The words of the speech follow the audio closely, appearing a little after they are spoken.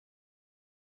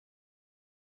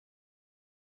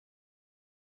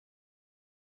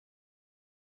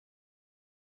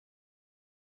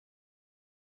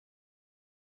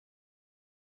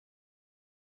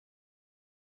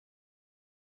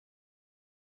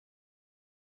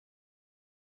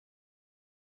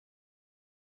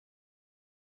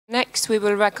Next, we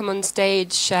will welcome on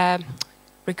stage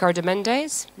Ricardo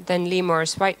Mendez, then Limor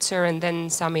Schweitzer, and then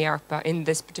Sami Arpa in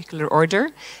this particular order.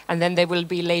 And then they will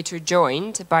be later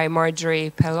joined by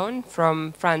Marjorie Paillon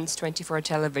from France 24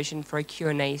 Television for a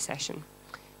Q&A session.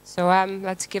 So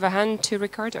let's give a hand to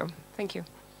Ricardo. Thank you.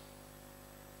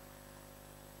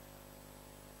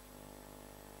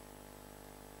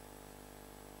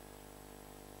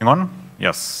 On?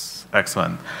 Yes,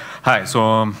 excellent. Hi,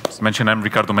 so as mentioned, I'm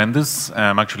Ricardo Mendez.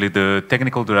 I'm actually the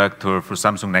technical director for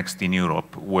Samsung Next in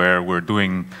Europe, where we're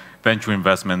doing venture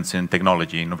investments in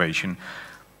technology innovation.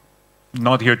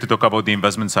 Not here to talk about the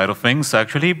investment side of things,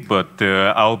 actually, but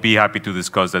I'll be happy to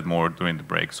discuss that more during the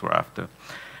breaks or after.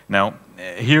 Now,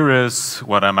 here is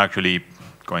what I'm actually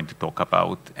going to talk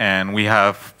about. And we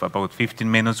have about 15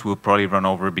 minutes. We'll probably run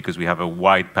over because we have a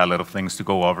wide palette of things to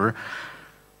go over.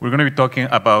 We're going to be talking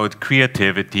about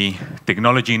creativity,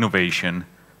 technology innovation,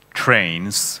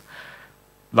 trains,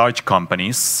 large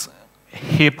companies,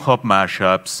 hip-hop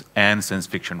mashups, and science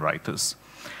fiction writers.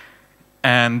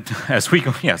 And as we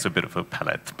go, yeah, it's a bit of a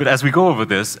palette. But as we go over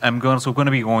this, I'm also going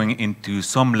to be going into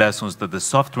some lessons that the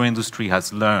software industry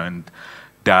has learned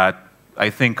that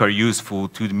I think are useful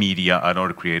to the media and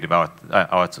other creative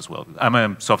arts as well. I'm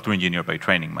a software engineer by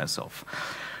training myself.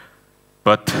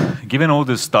 But given all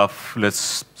this stuff,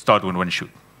 let's start with one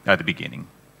shoot at the beginning.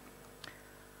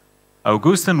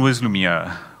 Auguste and Louis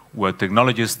Lumière were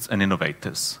technologists and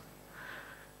innovators.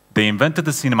 They invented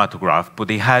the cinematograph, but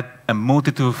they had a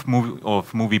multitude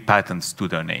of movie patents to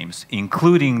their names,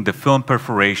 including the film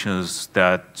perforations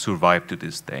that survive to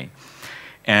this day.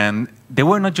 And they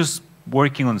were not just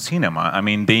working on cinema. I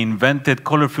mean, they invented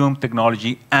color film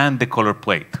technology and the color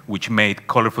plate, which made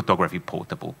color photography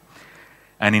portable.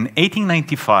 And in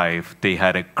 1895, they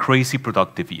had a crazy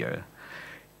productive year.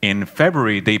 In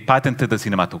February, they patented the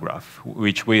cinematograph,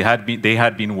 which they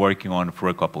had been working on for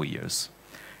a couple of years.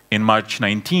 In March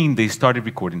 19, they started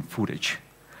recording footage.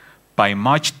 By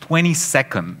March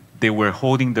 22nd, they were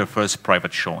holding their first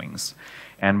private showings.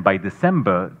 And by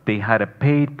December, they had a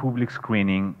paid public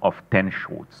screening of 10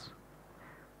 shorts.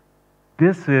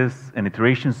 This is an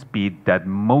iteration speed that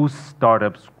most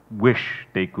startups wish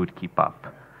they could keep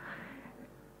up.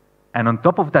 And on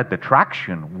top of that, the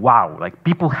traction, wow, like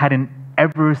people hadn't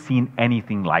ever seen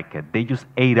anything like it. They just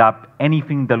ate up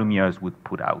anything the Lumières would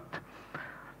put out.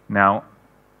 Now,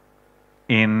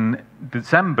 in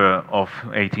December of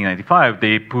 1895,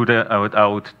 they put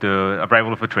out the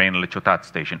Arrival of a Train at Le Chotat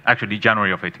station, actually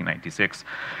January of 1896.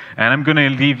 And I'm going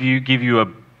to give you a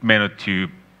minute to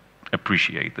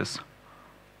appreciate this.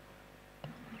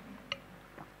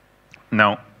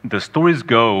 Now, the stories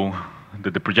go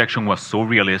that the projection was so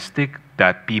realistic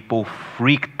that people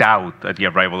freaked out at the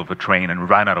arrival of a train and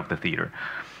ran out of the theater.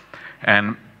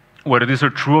 And whether these are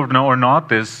true or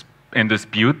not is in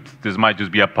dispute. This might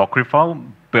just be apocryphal,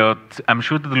 but I'm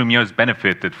sure that the Lumières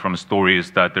benefited from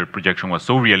stories that their projection was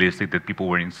so realistic that people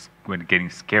were getting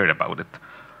scared about it.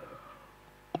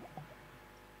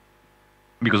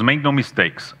 Because make no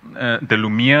mistakes, the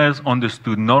Lumières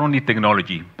understood not only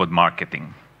technology, but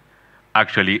marketing.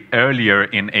 Actually, earlier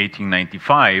in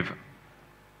 1895,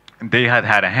 they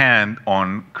had a hand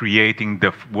on creating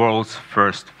the world's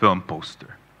first film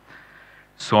poster.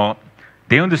 So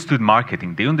they understood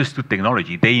marketing, they understood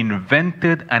technology, they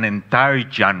invented an entire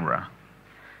genre,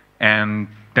 and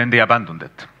then they abandoned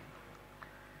it.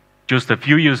 Just a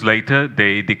few years later,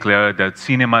 they declared that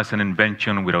cinema is an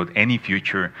invention without any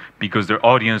future because their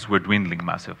audience were dwindling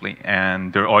massively.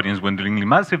 And their audience were dwindling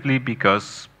massively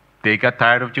because they got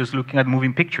tired of just looking at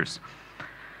moving pictures.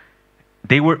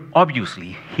 They were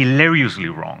obviously, hilariously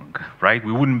wrong, right?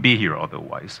 We wouldn't be here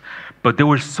otherwise. But they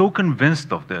were so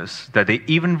convinced of this that they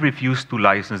even refused to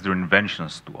license their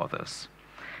inventions to others.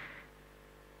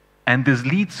 And this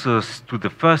leads us to the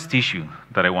first issue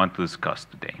that I want to discuss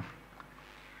today,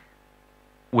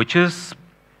 which is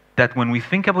that when we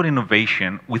think about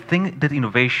innovation, we think that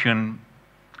innovation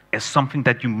is something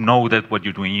that you know that what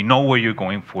you're doing, you know where you're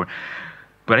going for.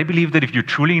 But I believe that if you're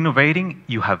truly innovating,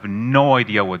 you have no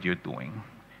idea what you're doing.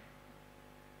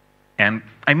 And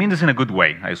I mean this in a good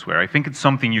way, I swear. I think it's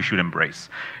something you should embrace.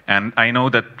 And I know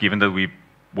that given that we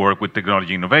work with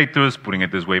technology innovators, putting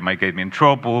it this way might get me in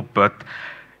trouble, but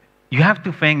you have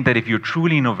to think that if you're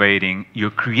truly innovating,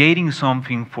 you're creating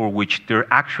something for which there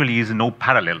actually is no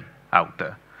parallel out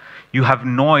there. You have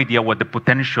no idea what the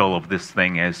potential of this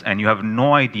thing is, and you have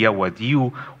no idea what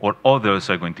you or others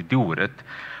are going to do with it.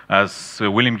 As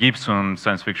William Gibson,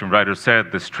 science fiction writer,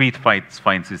 said, the street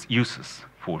finds its uses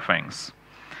for things.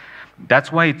 That's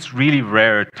why it's really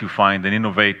rare to find an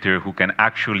innovator who can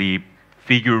actually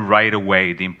figure right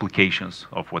away the implications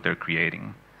of what they're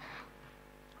creating.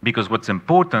 Because what's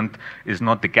important is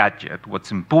not the gadget.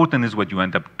 What's important is what you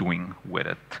end up doing with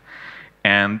it.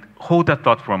 And hold that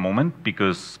thought for a moment,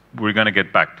 because we're going to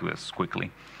get back to this quickly.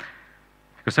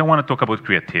 Because I want to talk about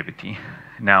creativity.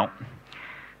 Now,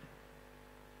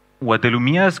 what the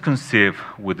Lumières conceived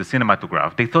with the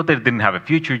cinematograph, they thought that it didn't have a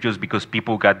future just because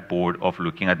people got bored of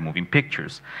looking at moving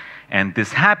pictures. And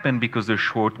this happened because their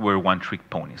short were one-trick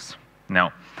ponies.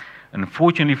 Now,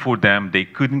 unfortunately for them, they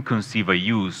couldn't conceive a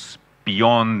use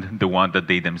beyond the one that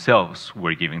they themselves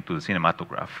were giving to the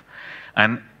cinematograph.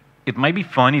 And it might be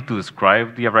funny to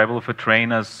describe the arrival of a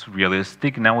train as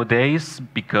realistic nowadays,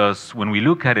 because when we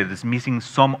look at it, it's missing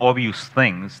some obvious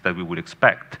things that we would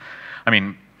expect. I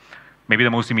mean, maybe the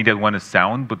most immediate one is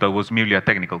sound, but that was merely a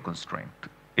technical constraint.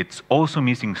 It's also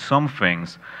missing some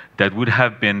things that would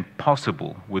have been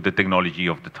possible with the technology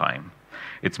of the time.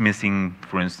 It's missing,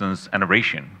 for instance, a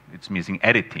narration. It's missing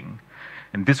editing.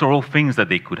 And these are all things that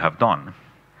they could have done.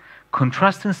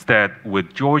 Contrast instead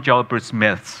with George Albert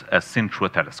Smith's A Scene Through a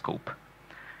Telescope.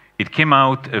 It came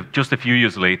out just a few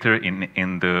years later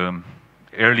in the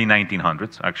early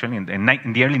 1900s, actually, in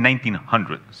the early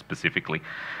 1900s specifically.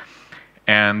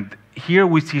 And here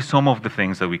we see some of the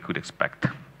things that we could expect.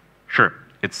 Sure,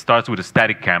 it starts with a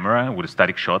static camera, with a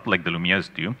static shot like the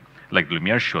Lumières do, like the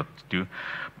Lumière shots do,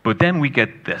 but then we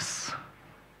get this,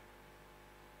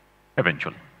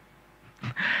 eventually.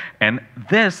 And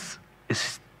this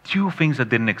is two things that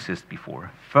didn't exist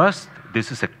before. First,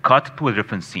 this is a cut to a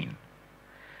different scene.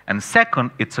 And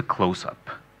second, it's a close-up.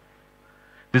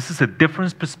 This is a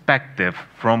different perspective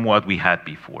from what we had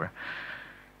before.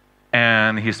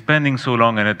 And he's spending so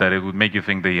long on it that it would make you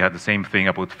think that he had the same thing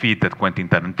about feet that Quentin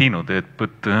Tarantino did, but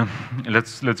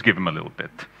let's give him a little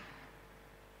bit.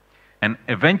 And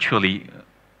eventually,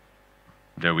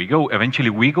 there we go. Eventually,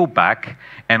 we go back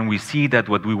and we see that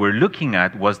what we were looking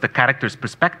at was the character's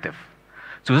perspective.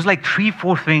 So there's like 3,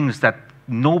 4 things that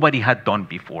nobody had done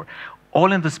before,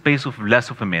 all in the space of less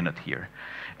of a minute here.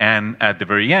 And at the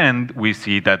very end, we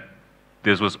see that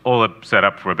this was all set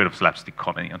up for a bit of slapstick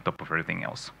comedy on top of everything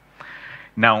else.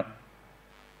 Now,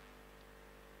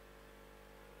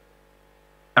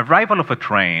 arrival of a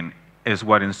train is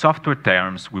what in software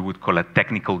terms we would call a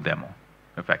technical demo,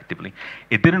 effectively.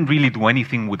 It didn't really do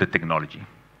anything with the technology.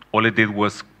 All it did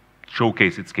was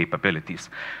showcase its capabilities.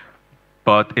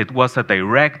 But it was a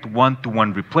direct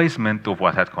one-to-one replacement of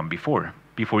what had come before.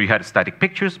 Before you had static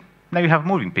pictures, now you have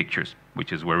moving pictures,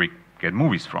 which is where we get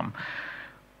movies from.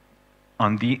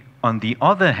 On the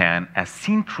other hand, a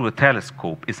scene through a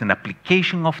telescope is an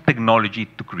application of technology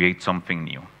to create something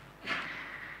new.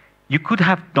 You could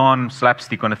have done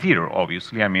slapstick on a theater,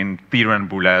 obviously. I mean, theater and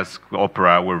burlesque,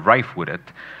 opera were rife with it.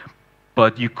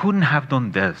 But you couldn't have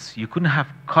done this. You couldn't have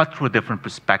cut through a different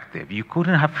perspective. You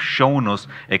couldn't have shown us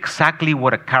exactly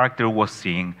what a character was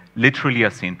seeing, literally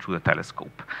as seen through the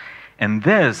telescope. And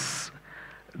this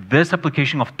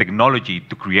application of technology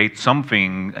to create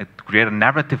something, to create a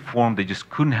narrative form that just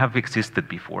couldn't have existed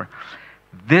before,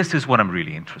 this is what I'm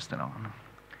really interested in.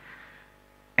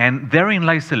 And therein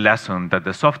lies the lesson that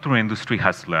the software industry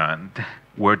has learned,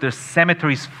 where there's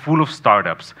cemeteries full of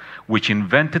startups which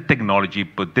invented technology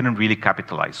but didn't really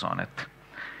capitalize on it.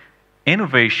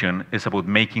 Innovation is about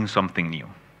making something new.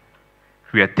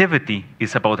 Creativity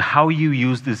is about how you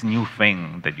use this new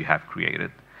thing that you have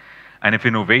created. And if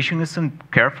innovation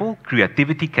isn't careful,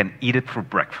 creativity can eat it for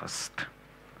breakfast.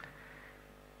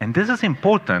 And this is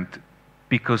important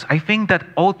because I think that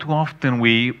all too often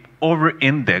we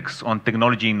over-index on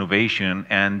technology innovation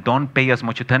and don't pay as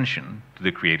much attention to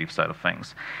the creative side of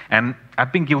things. And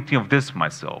I've been guilty of this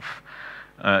myself.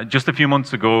 Just a few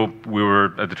months ago, we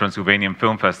were at the Transylvanian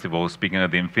Film Festival speaking at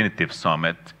the Infinitive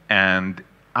Summit. And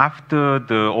after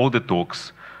all the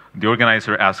talks, the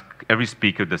organizer asked every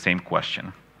speaker the same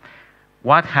question.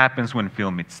 What happens when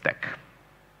film meets tech?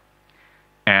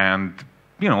 And,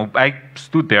 you know, I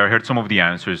stood there, heard some of the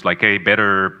answers, like, hey,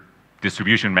 better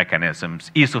distribution mechanisms,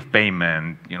 ease of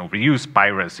payment, you know, reduce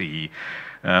piracy,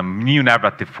 new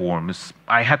narrative forms.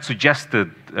 I had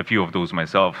suggested a few of those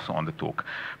myself on the talk.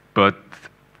 But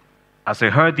as I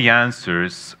heard the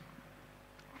answers,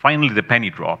 finally the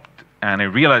penny dropped, and I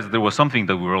realized there was something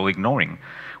that we were all ignoring,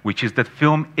 which is that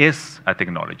film is a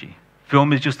technology.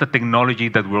 Film is just a technology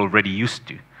that we're already used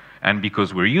to. And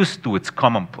because we're used to, it's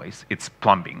commonplace. It's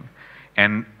plumbing.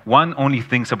 And one only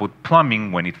thinks about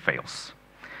plumbing when it fails.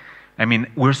 I mean,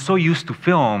 we're so used to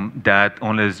film that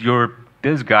unless you're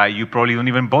this guy, you probably don't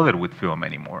even bother with film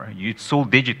anymore. It's so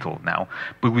digital now.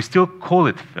 But we still call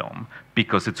it film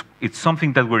because it's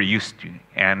something that we're used to.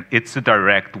 And it's a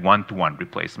direct one-to-one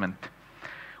replacement.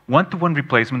 One-to-one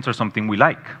replacements are something we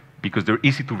like because they're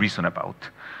easy to reason about.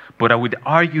 But I would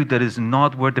argue that is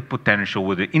not where the potential,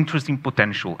 where the interesting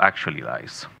potential actually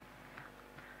lies.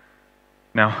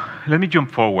 Now, let me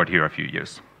jump forward here a few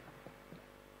years.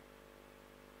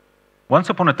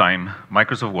 Once upon a time,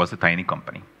 Microsoft was a tiny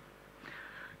company.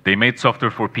 They made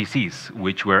software for PCs,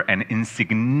 which were an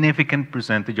insignificant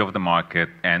percentage of the market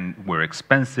and were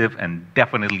expensive and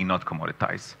definitely not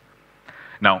commoditized.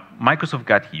 Now, Microsoft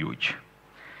got huge.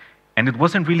 And it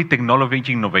wasn't really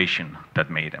technology innovation that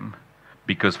made them.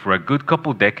 Because for a good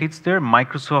couple decades there,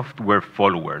 Microsoft were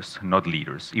followers, not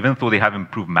leaders, even though they have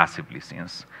improved massively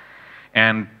since.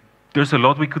 And there's a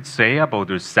lot we could say about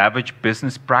their savage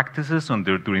business practices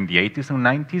during the 80s and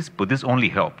 90s, but this only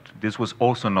helped. This was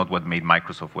also not what made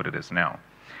Microsoft what it is now.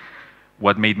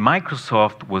 What made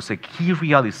Microsoft was a key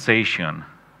realization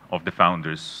of the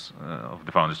founders of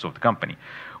the company,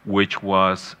 which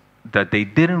was that they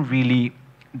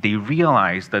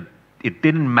realized that it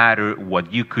didn't matter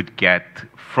what you could get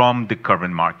from the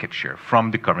current market share,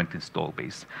 from the current install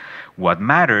base. What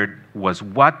mattered was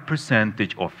what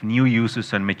percentage of new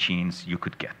users and machines you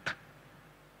could get.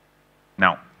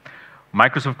 Now,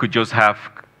 Microsoft could just have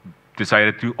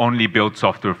decided to only build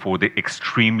software for the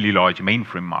extremely large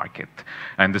mainframe market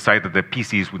and decided that the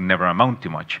PCs would never amount to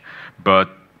much. But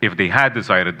if they had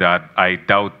decided that, I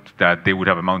doubt that they would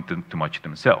have amounted to much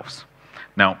themselves.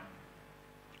 Now,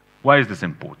 why is this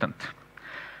important?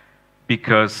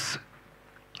 Because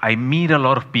I meet a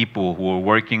lot of people who are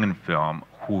working in film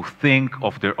who think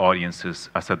of their audiences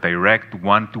as a direct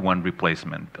one-to-one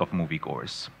replacement of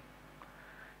moviegoers.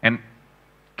 And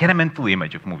get a mental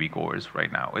image of moviegoers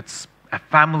right now. It's a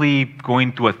family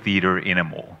going to a theater in a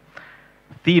mall.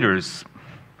 Theaters,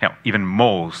 even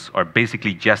malls, are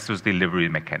basically just delivery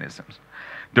mechanisms.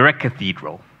 They're a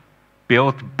cathedral,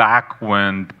 built back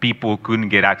when people couldn't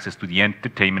get access to the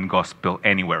entertainment gospel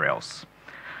anywhere else.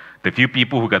 The few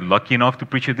people who got lucky enough to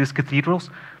preach at these cathedrals,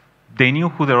 they knew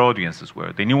who their audiences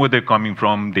were. They knew where they're coming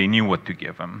from. They knew what to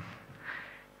give them.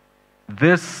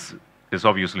 This is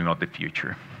obviously not the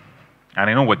future. And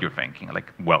I know what you're thinking.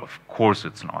 Like, well, of course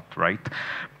it's not, right?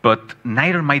 But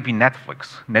neither might be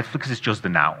Netflix. Netflix is just the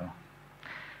now.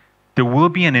 There will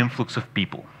be an influx of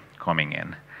people coming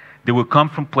in. They will come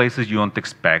from places you don't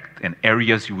expect and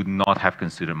areas you would not have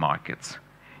considered markets.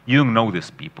 You don't know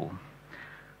these people.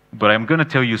 But I'm going to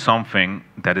tell you something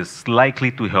that is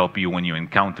likely to help you when you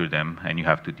encounter them and you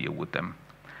have to deal with them.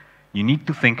 You need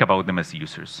to think about them as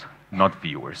users, not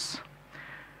viewers.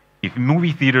 If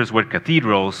movie theaters were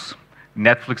cathedrals,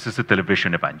 Netflix is a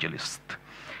television evangelist.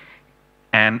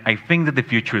 And I think that the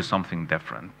future is something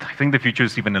different. I think the future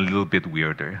is even a little bit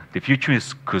weirder. The future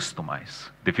is customized.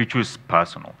 The future is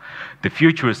personal. The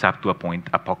future is up to a point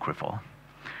apocryphal.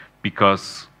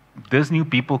 Because there's new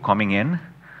people coming in,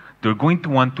 they're going to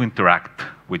want to interact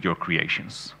with your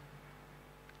creations.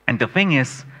 And the thing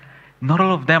is, not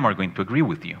all of them are going to agree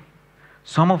with you.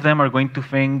 Some of them are going to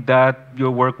think that your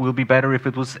work will be better if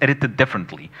it was edited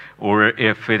differently, or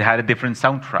if it had a different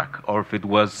soundtrack, or if it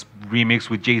was remixed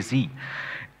with Jay-Z.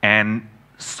 And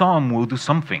some will do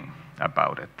something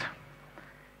about it.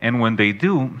 And when they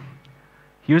do,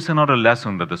 here's another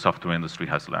lesson that the software industry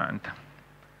has learned.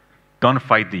 Don't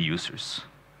fight the users.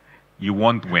 You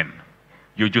won't win.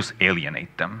 You just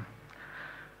alienate them.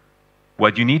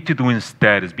 What you need to do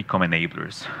instead is become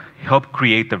enablers. Help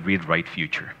create a read-write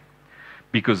future.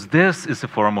 Because this is a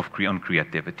form of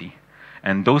creativity.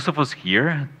 And those of us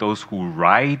here, those who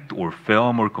write or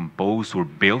film or compose or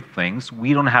build things,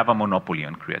 we don't have a monopoly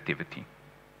on creativity.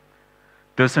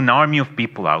 There's an army of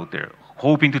people out there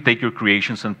hoping to take your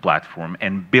creations and platform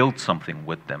and build something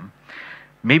with them.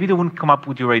 Maybe they wouldn't come up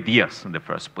with your ideas in the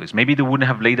first place. Maybe they wouldn't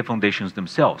have laid the foundations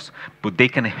themselves, but they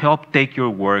can help take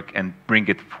your work and bring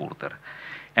it further.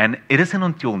 And it isn't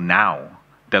until now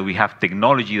that we have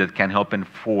technology that can help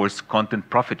enforce content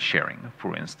profit sharing,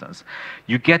 for instance.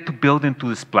 You get to build into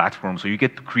these platforms, or you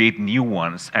get to create new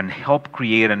ones and help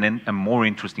create a more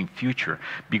interesting future,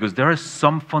 because there are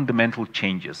some fundamental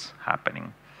changes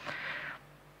happening.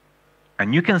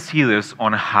 And you can see this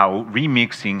on how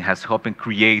remixing has helped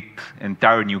create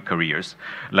entire new careers,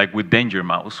 like with Danger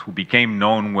Mouse, who became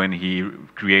known when he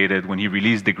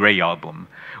released the Grey album,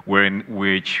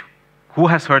 who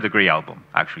has heard the Grey album?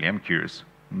 Actually, I'm curious.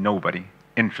 Nobody.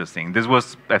 Interesting. This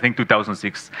was, I think,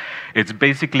 2006. It's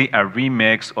basically a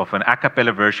remix of an a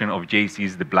cappella version of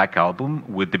Jay-Z's The Black Album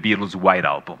with the Beatles' White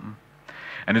Album.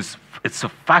 And it's a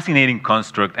fascinating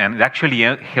construct, and it actually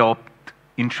helped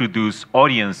introduce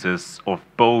audiences of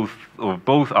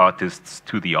both artists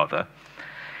to the other.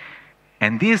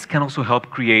 And this can also help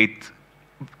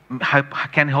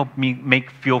help me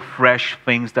feel fresh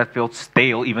things that felt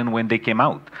stale even when they came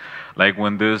out. Like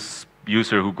when this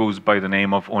user who goes by the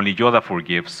name of Only Yoda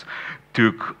Forgives,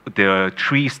 took the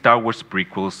 3 Star Wars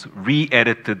prequels,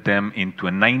 re-edited them into a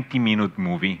 90-minute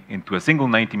movie, into a single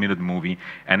 90-minute movie,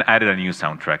 and added a new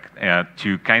soundtrack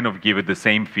to kind of give it the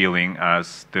same feeling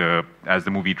as the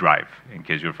movie Drive, in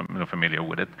case you're familiar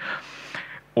with it.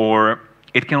 Or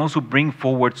it can also bring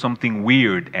forward something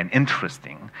weird and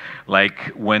interesting, like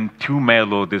when 2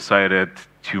 Melo decided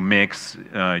to mix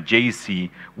JC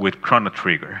with Chrono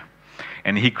Trigger.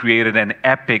 And he created an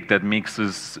epic that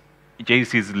mixes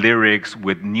JC's lyrics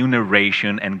with new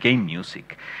narration and game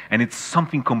music. And it's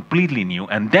something completely new.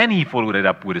 And then he followed it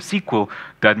up with a sequel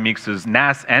that mixes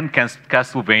NAS and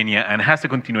Castlevania and has a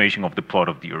continuation of the plot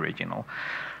of the original.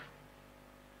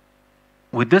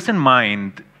 With this in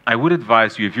mind, I would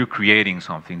advise you, if you're creating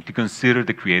something, to consider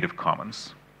the Creative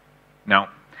Commons. Now,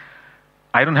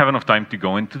 I don't have enough time to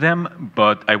go into them,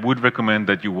 but I would recommend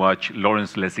that you watch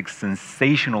Lawrence Lessig's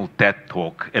sensational TED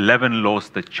Talk, 11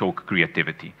 Laws That Choke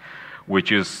Creativity,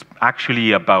 which is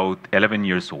actually about 11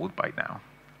 years old by now.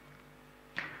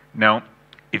 Now,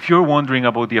 if you're wondering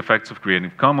about the effects of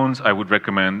Creative Commons, I would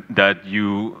recommend that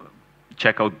you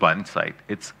check out Blindside.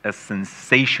 It's a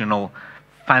sensational,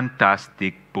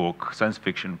 fantastic book, science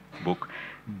fiction book,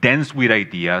 dense with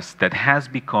ideas, that has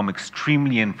become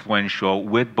extremely influential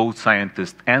with both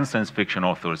scientists and science fiction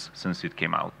authors since it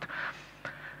came out.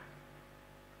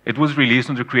 It was released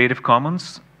under Creative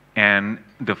Commons, and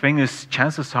the thing is,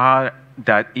 chances are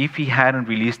that if he hadn't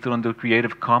released it under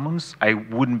Creative Commons, I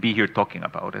wouldn't be here talking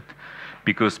about it,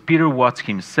 because Peter Watts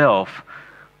himself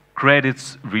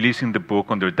credits releasing the book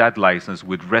under that license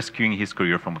with rescuing his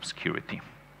career from obscurity.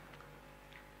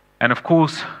 And of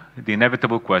course, the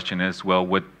inevitable question is, well,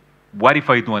 what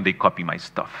if I do and they copy my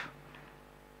stuff?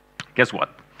 Guess what?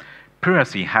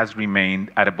 Piracy has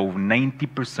remained at above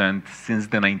 90% since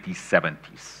the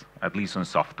 1970s, at least on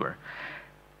software.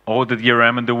 All the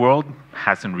DRM in the world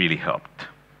hasn't really helped.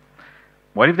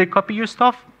 What if they copy your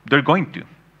stuff? They're going to.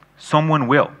 Someone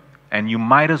will. And you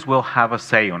might as well have a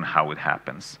say on how it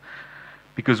happens.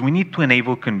 Because we need to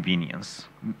enable convenience.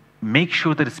 Make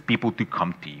sure that it's people to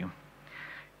come to you.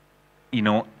 You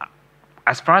know,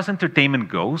 as far as entertainment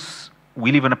goes,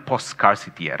 we live in a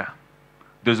post-scarcity era.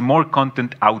 There's more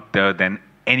content out there than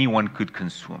anyone could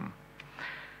consume.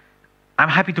 I'm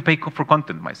happy to pay for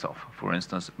content myself, for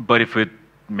instance, but if it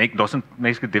makes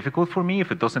it difficult for me,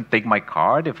 if it doesn't take my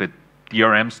card, if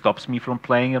DRM stops me from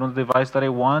playing it on the device that I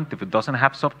want, if it doesn't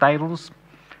have subtitles,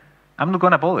 I'm not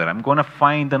going to bother. I'm going to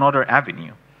find another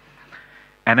avenue.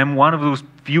 And I'm one of those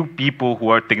few people who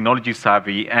are technology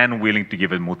savvy and willing to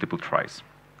give it multiple tries.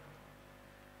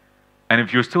 And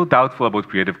if you're still doubtful about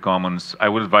Creative Commons, I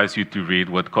would advise you to read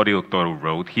what Cory Doctorow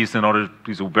wrote. He's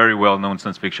a very well-known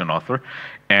science fiction author,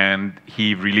 and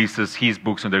he releases his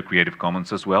books under Creative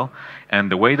Commons as well.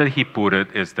 And the way that he put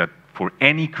it is that for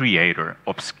any creator,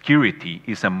 obscurity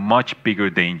is a much bigger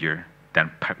danger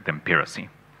than piracy.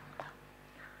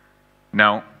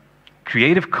 Now,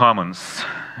 Creative Commons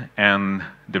and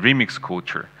the remix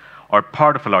culture are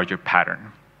part of a larger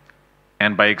pattern.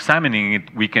 And by examining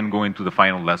it, we can go into the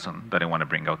final lesson that I want to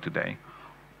bring out today.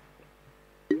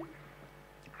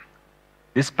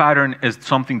 This pattern is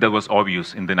something that was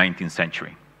obvious in the 19th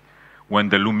century, when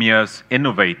the Lumières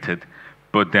innovated,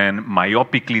 but then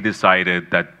myopically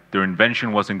decided that their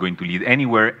invention wasn't going to lead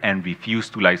anywhere and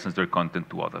refused to license their content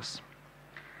to others.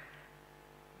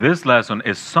 This lesson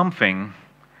is something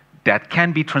that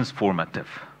can be transformative,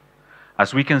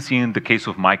 as we can see in the case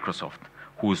of Microsoft,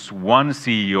 whose one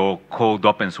CEO called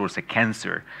open source a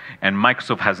cancer, and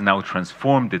Microsoft has now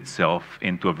transformed itself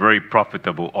into a very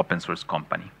profitable open source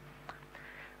company.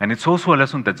 And it's also a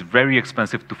lesson that's very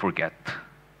expensive to forget.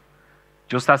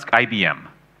 Just ask IBM,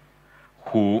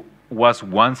 who was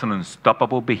once an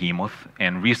unstoppable behemoth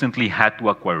and recently had to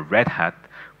acquire Red Hat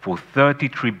for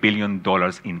 $33 billion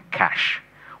in cash,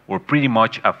 or pretty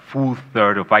much a full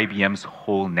third of IBM's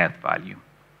whole net value.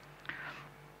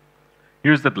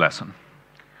 Here's that lesson.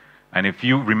 And if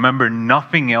you remember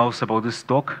nothing else about this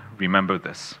talk, remember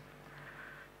this.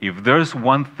 If there's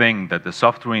one thing that the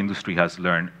software industry has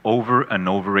learned over and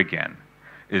over again,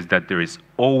 is that there is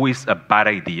always a bad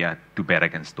idea to bet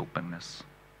against openness.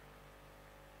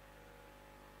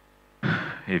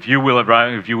 If you will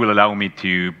allow me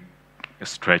to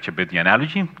stretch a bit the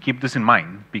analogy, keep this in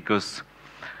mind, because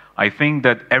I think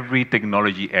that every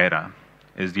technology era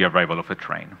is the arrival of a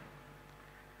train.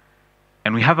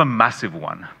 And we have a massive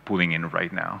one pulling in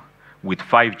right now, with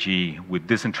 5G, with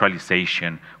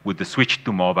decentralization, with the switch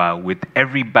to mobile, with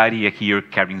everybody here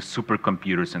carrying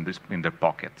supercomputers in their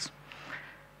pockets.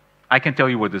 I can tell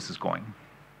you where this is going.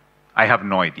 I have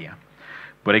no idea.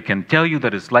 But I can tell you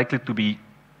that it's likely to be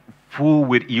full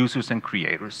with users and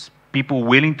creators, people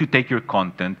willing to take your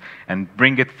content and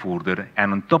bring it further,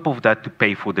 and on top of that, to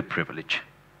pay for the privilege.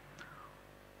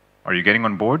 Are you getting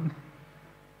on board?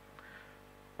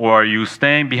 Or are you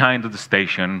staying behind at the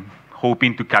station,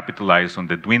 hoping to capitalize on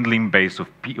the dwindling base of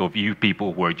you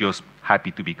people who are just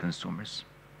happy to be consumers?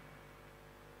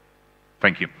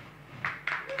 Thank you.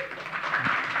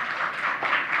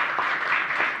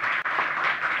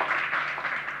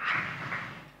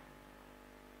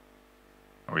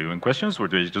 Are we doing questions, or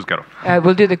do you just get off?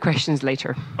 We'll do the questions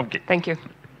later. Okay. Thank you.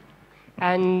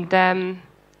 And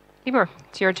Limor,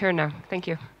 it's your turn now. Thank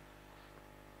you.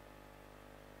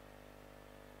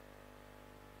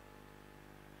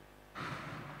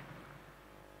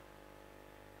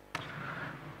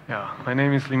 Yeah, my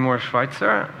name is Limor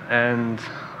Schweitzer, and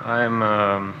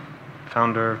I'm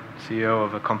founder, CEO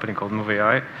of a company called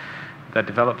MOV.AI that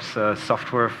develops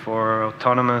software for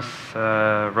autonomous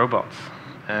robots.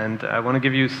 And I want to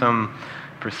give you some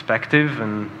perspective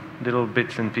and little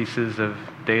bits and pieces of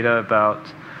data about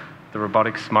the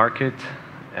robotics market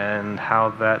and how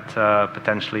that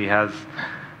potentially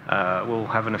will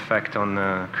have an effect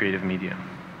on creative media.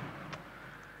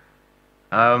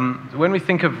 When we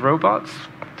think of robots,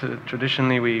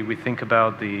 traditionally we think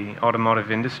about the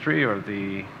automotive industry or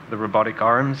the robotic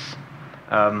arms.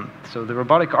 So the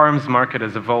robotic arms market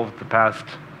has evolved the past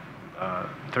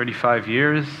 35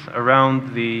 years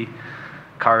around the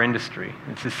car industry.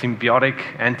 It's a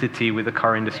symbiotic entity with the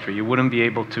car industry. You wouldn't be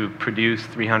able to produce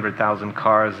 300,000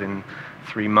 cars in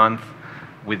 3 months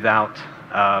without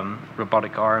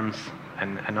robotic arms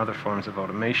and other forms of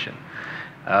automation.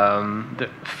 The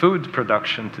food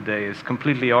production today is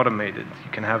completely automated.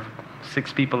 You can have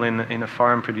 6 people in a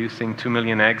farm producing 2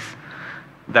 million eggs.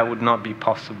 That would not be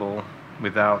possible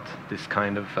without this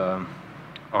kind of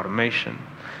automation.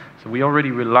 So we already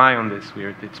rely on this.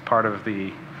 It's part of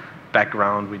the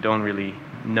background. We don't really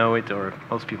know it, or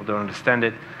most people don't understand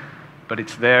it, but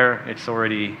it's there. It's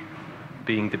already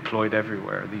being deployed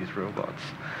everywhere, these robots.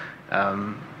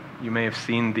 You may have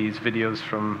seen these videos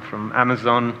from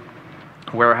Amazon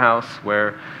warehouse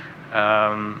where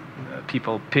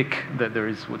people pick, that there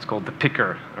is what's called the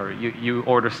picker, or you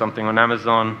order something on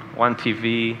Amazon, 1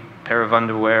 TV, pair of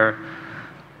underwear,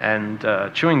 and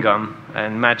chewing gum,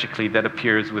 and magically that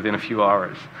appears within a few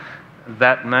hours.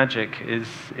 That magic is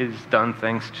done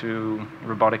thanks to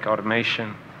robotic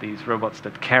automation, these robots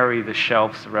that carry the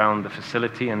shelves around the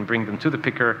facility and bring them to the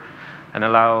picker and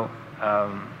allow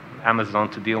Amazon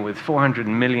to deal with 400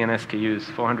 million SKUs,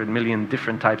 400 million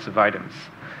different types of items,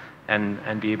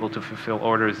 and be able to fulfill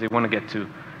orders. They want to get to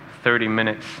 30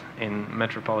 minutes in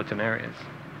metropolitan areas.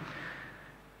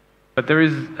 But there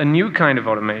is a new kind of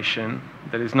automation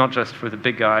that is not just for the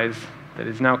big guys, that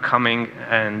is now coming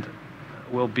and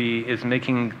is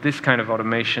making this kind of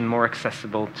automation more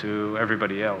accessible to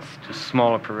everybody else, to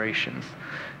small operations.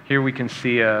 Here we can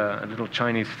see a little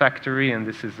Chinese factory, and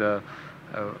this is a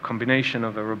combination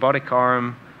of a robotic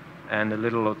arm and a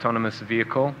little autonomous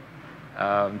vehicle.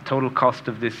 Total cost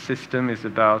of this system is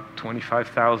about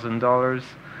 $25,000,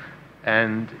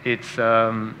 and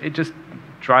it just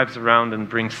drives around and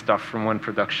brings stuff from one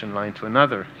production line to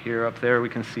another. Here up there we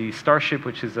can see Starship,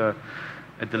 which is a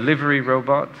delivery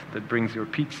robot that brings your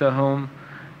pizza home.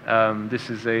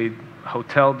 This is a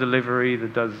hotel delivery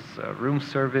that does room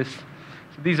service.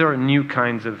 So these are new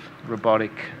kinds of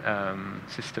robotic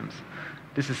systems.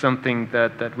 This is something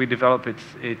that we develop.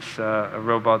 It's a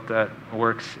robot that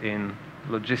works in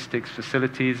logistics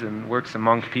facilities and works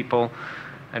among people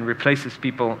and replaces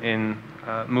people in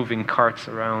moving carts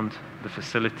around the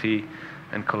facility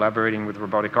and collaborating with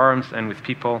robotic arms and with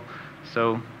people.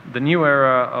 So the new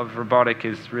era of robotic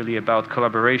is really about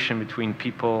collaboration between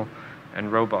people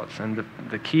and robots. And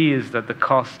the key is that the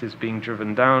cost is being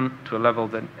driven down to a level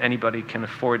that anybody can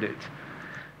afford it.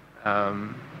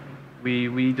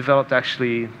 We developed,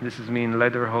 actually, this is me in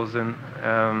Lederhosen.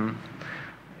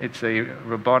 It's a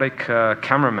robotic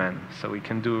cameraman, so we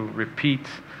can do repeat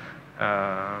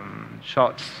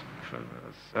shots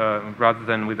rather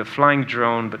than with a flying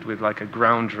drone, but with like a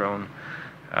ground drone.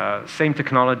 Same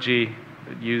technology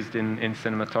used in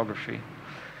cinematography.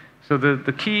 So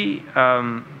the key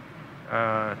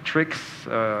tricks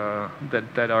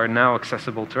that are now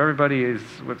accessible to everybody is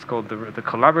what's called the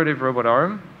collaborative robot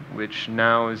arm, which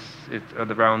now is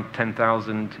at around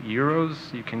 10,000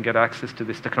 euros. You can get access to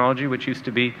this technology, which used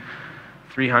to be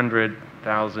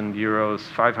 300,000 euros,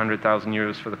 500,000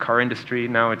 euros for the car industry.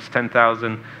 Now it's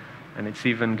 10,000, and it's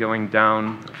even going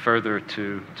down further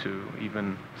to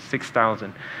even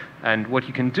 6,000. And what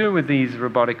you can do with these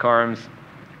robotic arms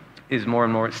is more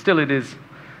and more, still it is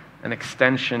an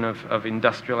extension of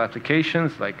industrial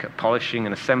applications like polishing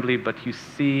and assembly, but you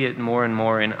see it more and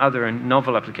more in other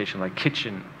novel applications like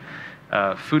kitchen,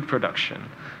 food production,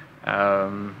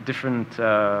 different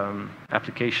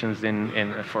applications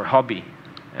for hobby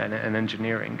and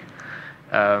engineering.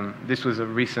 This was a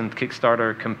recent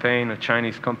Kickstarter campaign. A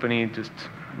Chinese company just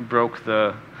broke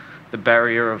the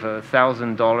barrier of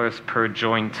 $1,000 per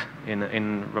joint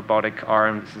in robotic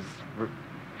arms. This is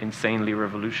insanely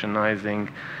revolutionizing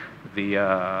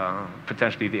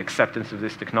potentially the acceptance of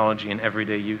this technology in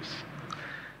everyday use.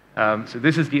 So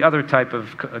this is the other type of,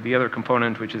 the other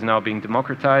component which is now being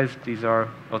democratized. These are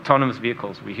autonomous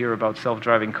vehicles. We hear about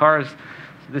self-driving cars.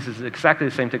 So this is exactly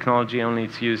the same technology, only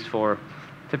it's used for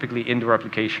typically indoor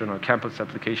application or campus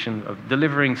application of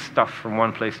delivering stuff from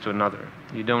one place to another.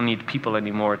 You don't need people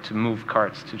anymore to move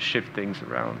carts, to shift things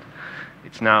around.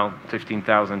 It's now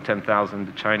 15,000, 10,000.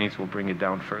 The Chinese will bring it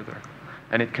down further.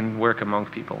 And it can work among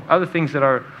people. Other things that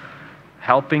are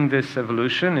helping this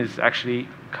evolution is actually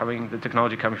the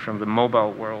technology coming from the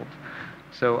mobile world.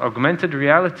 So augmented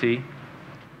reality,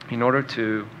 in order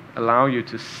to allow you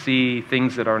to see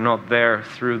things that are not there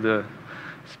through the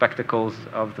spectacles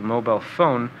of the mobile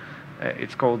phone,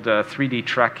 it's called 3D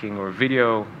tracking, or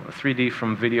 3D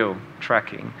from video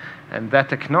tracking. And that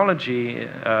technology,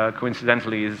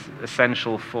 coincidentally, is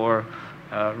essential for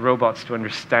robots to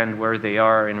understand where they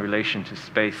are in relation to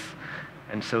space.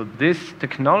 And so this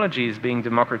technology is being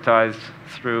democratized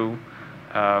through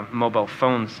mobile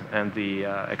phones and the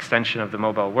extension of the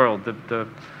mobile world. The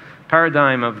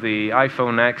paradigm of the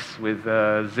iPhone X with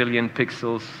a zillion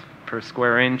pixels per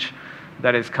square inch,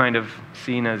 that is kind of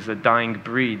seen as a dying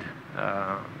breed.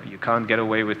 You can't get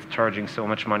away with charging so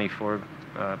much money for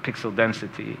pixel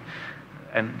density.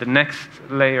 And the next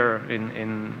layer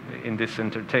in this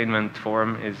entertainment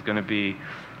form is going to be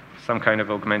some kind of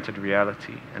augmented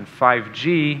reality. And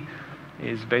 5G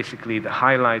is basically the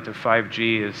highlight of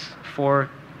 5G is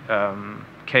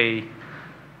 4K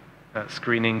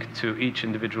screening to each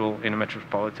individual in a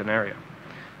metropolitan area.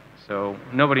 So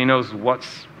nobody knows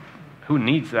who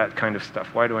needs that kind of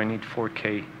stuff. Why do I need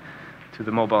 4K to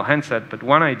the mobile handset? But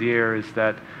one idea is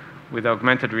that with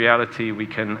augmented reality, we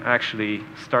can actually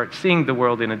start seeing the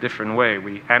world in a different way.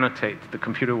 We annotate. The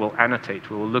computer will annotate.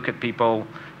 We will look at people.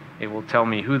 It will tell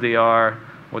me who they are,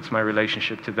 what's my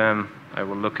relationship to them. I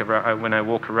will look around. When I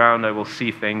walk around, I will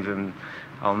see things, and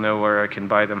I'll know where I can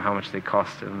buy them, how much they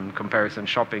cost, and comparison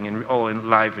shopping, all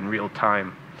live in real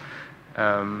time,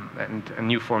 and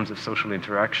new forms of social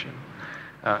interaction.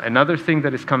 Another thing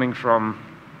that is coming from,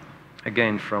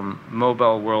 again, from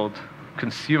mobile world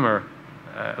consumer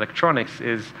electronics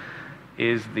is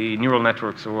the neural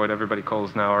networks, or what everybody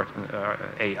calls now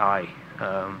AI.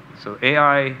 So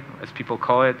AI, as people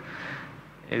call it,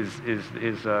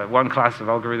 is one class of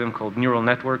algorithm called neural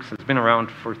networks. It's been around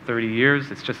for 30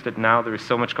 years. It's just that now there is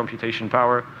so much computation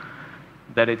power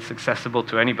that it's accessible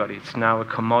to anybody. It's now a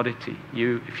commodity.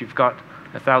 If you've got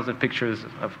 1,000 pictures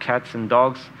of cats and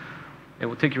dogs, it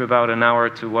will take you about an hour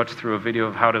to watch through a video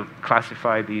of how to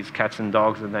classify these cats and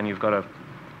dogs, and then you've got a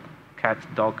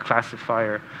cat-dog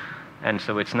classifier. And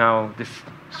so it's now this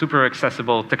super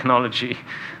accessible technology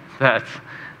that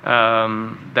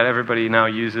everybody now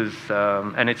uses,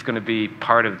 and it's going to be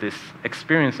part of this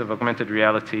experience of augmented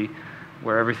reality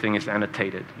where everything is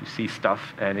annotated. You see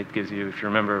stuff, and it gives you, if you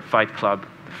remember Fight Club,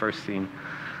 the first scene.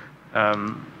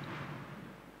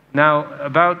 Now,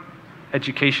 about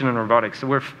education and robotics.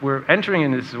 So we're entering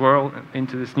in this world,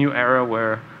 into this new era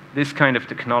where this kind of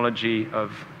technology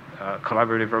of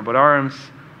collaborative robot arms,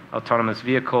 autonomous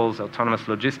vehicles, autonomous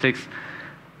logistics,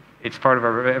 it's part of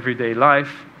our everyday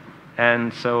life.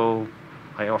 And so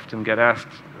I often get asked,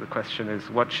 the question is,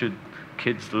 what should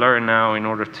kids learn now in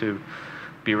order to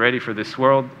be ready for this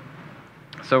world?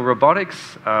 So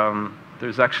robotics, there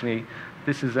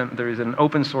is an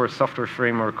open source software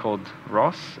framework called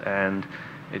ROS, and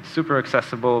it's super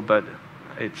accessible, but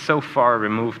it's so far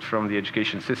removed from the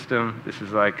education system. This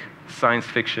is like science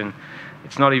fiction.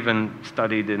 It's not even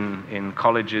studied in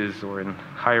colleges or in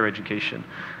higher education.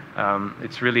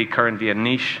 It's really currently a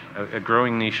niche, a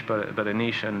growing niche, but a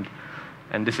niche,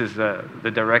 and this is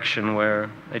the direction where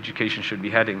education should be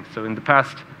heading. So in the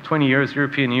past 20 years,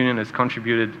 European Union has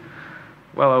contributed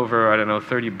well over, I don't know,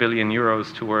 30 billion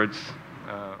euros towards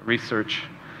research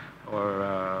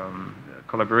or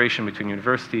collaboration between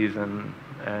universities and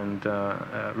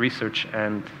research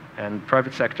and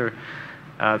private sector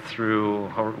through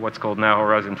what's called now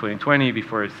Horizon 2020.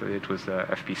 Before it was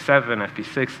FP7,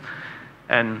 FP6.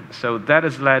 And so that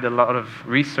has led a lot of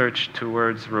research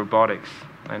towards robotics.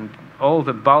 And all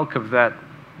the bulk of that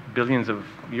billions of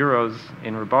euros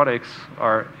in robotics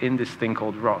are in this thing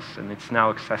called ROS, and it's now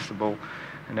accessible,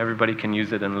 and everybody can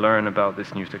use it and learn about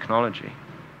this new technology.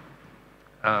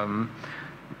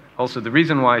 Also, the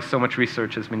reason why so much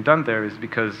research has been done there is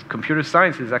because computer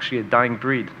science is actually a dying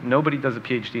breed. Nobody does a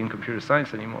PhD in computer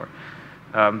science anymore.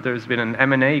 There's been an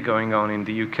M&A going on in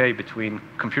the UK between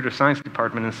computer science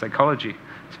department and psychology.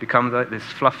 It's become this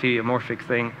fluffy, amorphic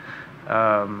thing,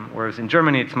 whereas in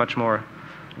Germany it's much more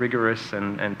rigorous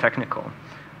and technical.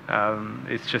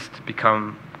 It's just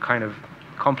become kind of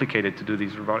complicated to do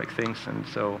these robotic things, and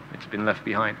so it's been left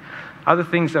behind. Other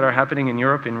things that are happening in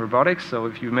Europe in robotics, so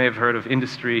if you may have heard of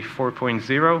Industry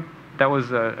 4.0, that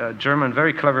was a German,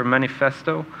 very clever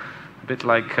manifesto, a bit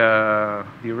like the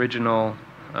original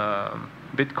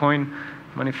Bitcoin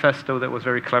manifesto that was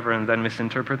very clever and then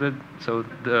misinterpreted. So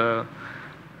the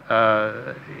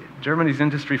Germany's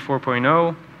Industry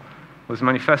 4.0 was a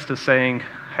manifesto saying,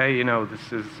 hey, you know,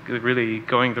 this is really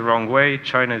going the wrong way.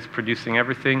 China is producing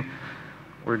everything.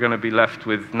 We're going to be left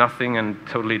with nothing and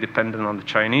totally dependent on the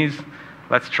Chinese.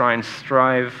 Let's try and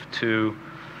strive to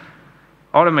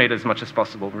automate as much as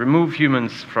possible, remove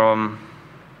humans from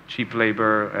cheap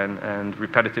labor and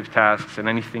repetitive tasks and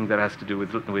anything that has to do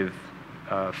with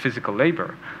physical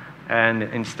labor, and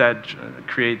instead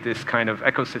create this kind of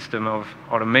ecosystem of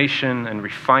automation and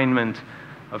refinement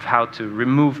of how to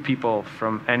remove people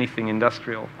from anything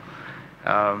industrial,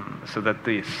 so that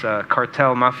this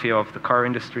cartel mafia of the car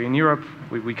industry in Europe,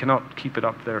 we cannot keep it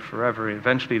up there forever.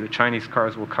 Eventually the Chinese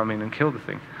cars will come in and kill the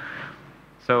thing.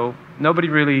 So nobody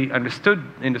really understood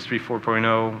Industry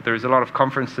 4.0. There's a lot of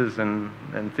conferences and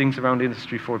things around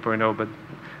Industry 4.0, but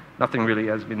nothing really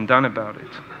has been done about it.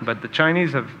 But the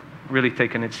Chinese have really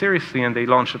taken it seriously, and they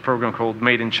launched a program called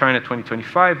Made in China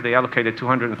 2025. They allocated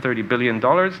 $230 billion,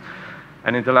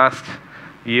 and in the last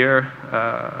year,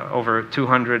 over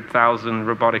 200,000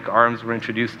 robotic arms were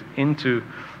introduced into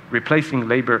replacing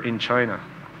labor in China.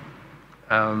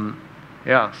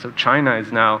 Yeah, so China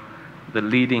is now the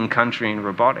leading country in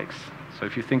robotics. So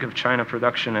if you think of China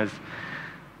production as,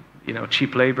 you know,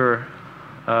 cheap labor,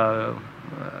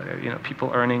 you know, people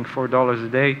earning $4 a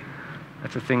day,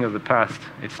 that's a thing of the past.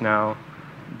 It's now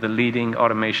the leading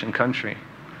automation country.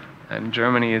 And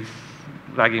Germany is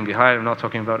lagging behind. I'm not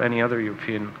talking about any other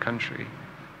European country.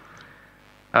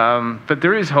 But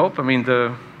there is hope. I mean,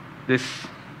 this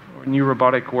new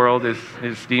robotic world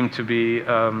is deemed to be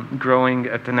growing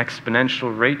at an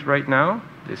exponential rate right now,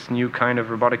 this new kind of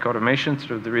robotic automation.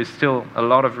 So there is still a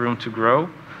lot of room to grow.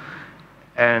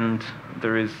 And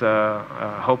there is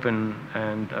hope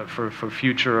for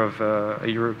future of a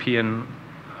European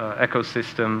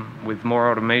ecosystem with more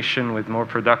automation, with more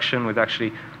production, with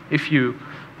actually, if you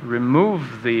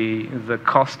remove the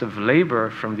cost of labor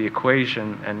from the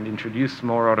equation and introduce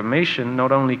more automation,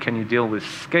 not only can you deal with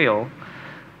scale,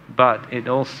 but it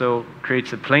also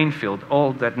creates a playing field.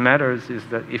 All that matters is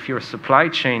that if your supply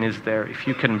chain is there, if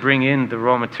you can bring in the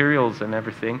raw materials and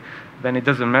everything, then it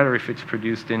doesn't matter if it's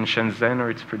produced in Shenzhen or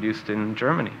it's produced in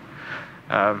Germany.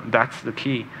 That's the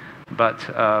key. But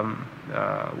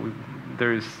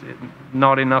there's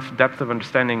not enough depth of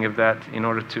understanding of that in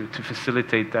order to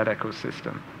facilitate that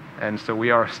ecosystem. And so we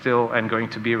are still and going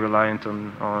to be reliant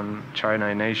on China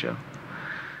and Asia.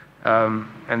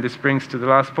 And this brings to the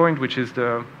last point, which is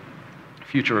the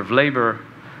future of labor.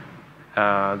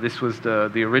 This was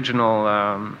the original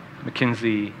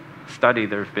McKinsey study.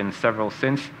 There have been several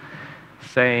since,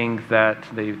 saying that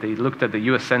they looked at the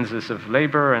US Census of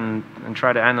labor and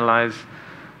tried to analyze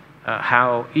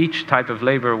how each type of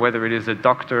labor, whether it is a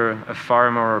doctor, a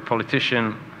farmer, or a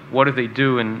politician, what do they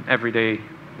do in everyday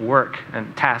work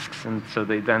and tasks. And so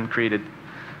they then created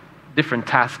different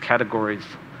task categories,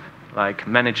 like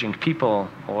managing people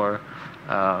or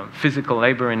physical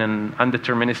labor in an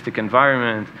undeterministic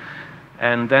environment.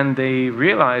 And then they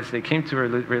came to a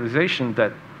realization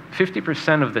that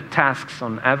 50% of the tasks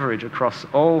on average across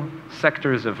all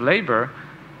sectors of labor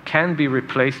can be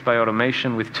replaced by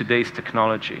automation with today's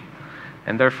technology,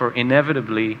 and therefore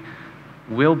inevitably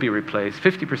will be replaced.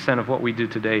 50% of what we do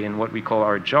today in what we call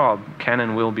our job can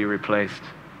and will be replaced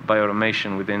by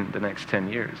automation within the next 10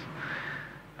 years.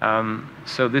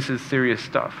 So this is serious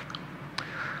stuff.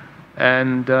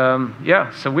 And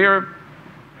yeah, so we're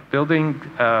building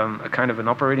a kind of an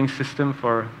operating system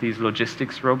for these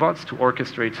logistics robots to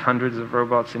orchestrate hundreds of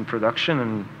robots in production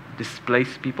and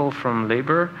displace people from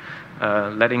labor,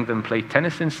 letting them play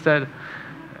tennis instead,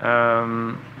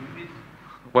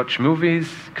 watch movies,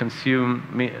 consume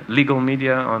legal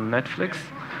media on Netflix.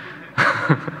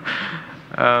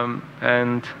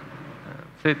 And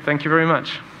that's it. Thank you very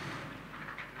much.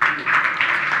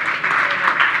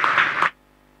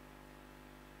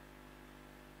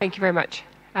 Thank you very much.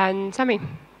 And Sami,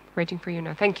 waiting for you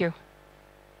now. Thank you.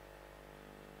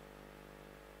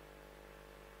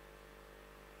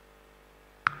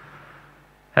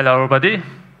 Hello, everybody.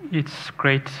 It's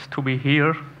great to be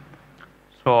here.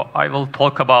 So I will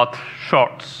talk about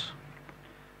shorts.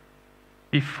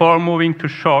 Before moving to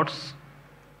shorts,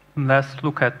 let's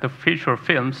look at the feature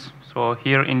films. So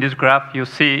here in this graph, you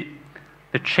see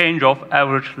the change of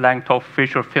average length of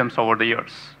feature films over the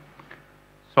years.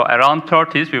 So around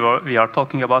 30s, we are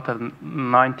talking about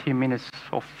 90 minutes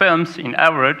of films in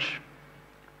average.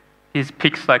 These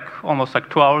peaks almost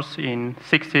 2 hours in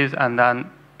 60s, and then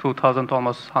 2000,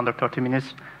 almost 130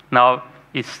 minutes. Now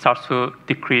it starts to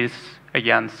decrease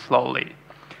again slowly.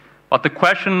 But the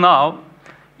question now,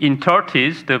 in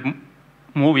 30s, the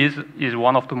movies is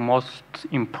one of the most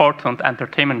important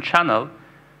entertainment channel.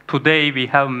 Today we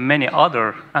have many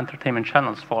other entertainment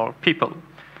channels for people.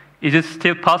 Is it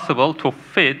still possible to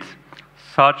fit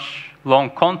such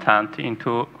long content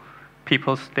into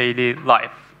people's daily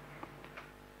life?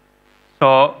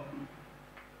 So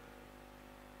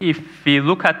if we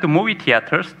look at the movie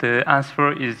theaters, the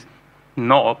answer is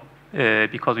no,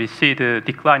 because we see the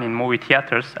decline in movie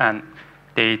theaters, and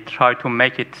they try to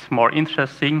make it more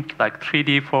interesting, like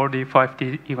 3D, 4D,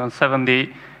 5D, even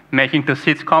 7D, making the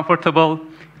seats comfortable,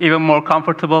 even more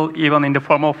comfortable, even in the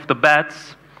form of the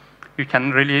beds. You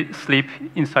can really sleep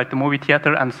inside the movie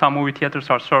theater, and some movie theaters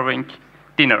are serving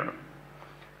dinner.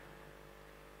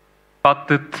 But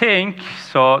the thing,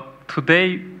 so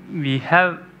today we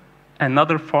have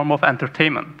another form of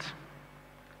entertainment.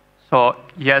 So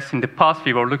yes, in the past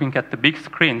we were looking at the big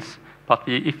screens, but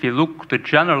if you look at the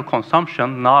general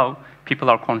consumption, now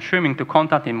people are consuming the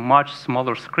content in much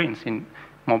smaller screens in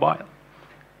mobile.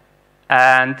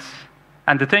 And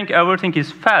the thing, everything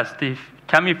is fast.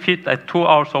 Can we fit 2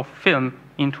 hours of film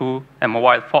into a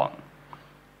mobile phone?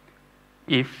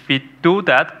 If we do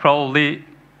that, probably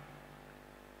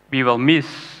we will miss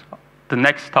the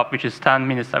next stop, which is 10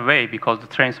 minutes away, because the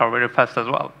trains are very fast as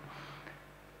well.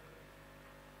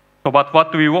 So, but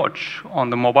what do we watch on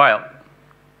the mobile?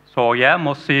 So yeah,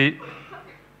 mostly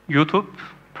YouTube,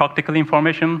 practical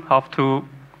information, how to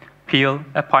peel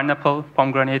a pineapple,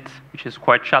 pomegranate, which is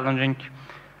quite challenging.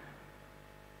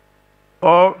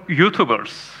 Or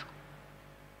YouTubers.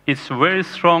 It's a very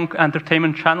strong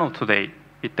entertainment channel today,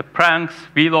 with the pranks,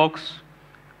 vlogs.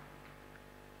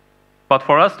 But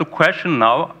for us, the question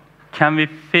now, can we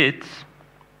fit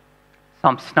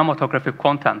some cinematographic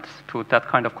content to that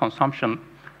kind of consumption?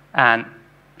 And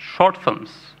short films,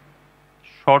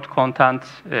 short content,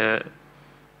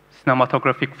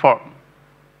 cinematographic form.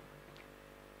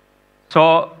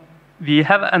 So we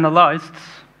have analyzed,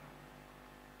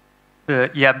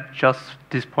 just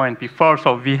this point before.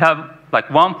 So we have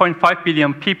 1.5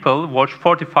 billion people watch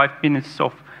 45 minutes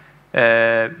of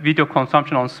video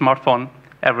consumption on smartphone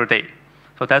every day.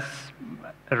 So that's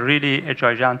really a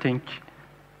gigantic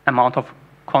amount of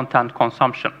content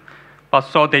consumption. But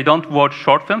so they don't watch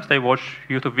short films, they watch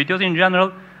YouTube videos in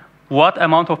general. What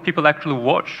amount of people actually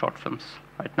watch short films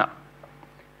right now?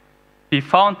 We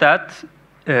found that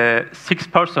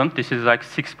 6%, this is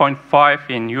 6.5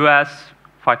 in US,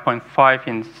 5.5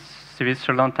 in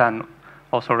Switzerland, and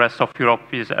also rest of Europe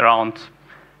is around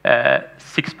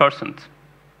 6%,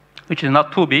 which is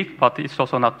not too big, but it's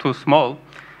also not too small.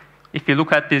 If you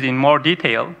look at this in more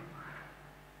detail,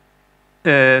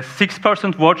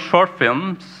 6% watch short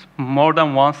films more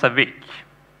than once a week.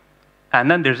 And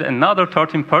then there's another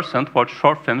 13% watch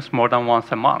short films more than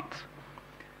once a month.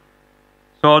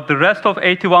 So the rest of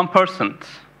 81%,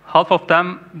 half of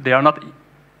them,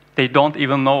 they don't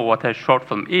even know what a short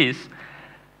film is.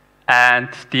 And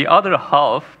the other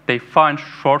half, they find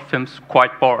short films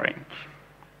quite boring.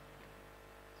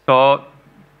 So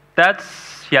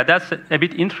that's a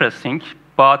bit interesting,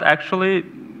 but actually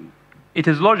it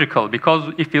is logical,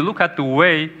 because if you look at the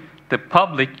way the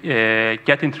public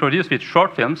get introduced with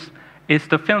short films, it's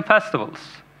the film festivals.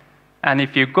 And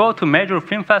if you go to major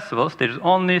film festivals, there's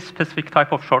only specific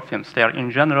type of short films. They are in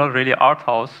general really art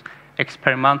house,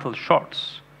 experimental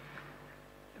shorts,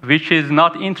 which is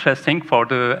not interesting for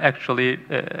the actually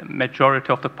majority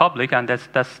of the public, and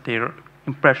that's their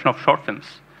impression of short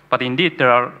films. But indeed,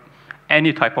 there are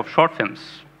any type of short films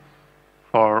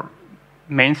for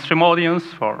mainstream audience,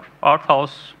 for art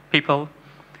house people,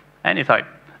 any type.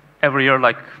 Every year,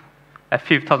 a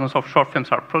few thousands of short films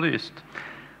are produced.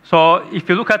 So if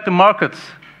you look at the markets,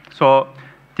 so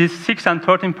this 6 and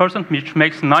 13%, which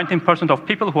makes 19% of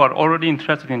people who are already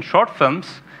interested in short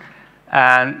films,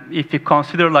 and if you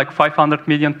consider 500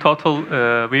 million total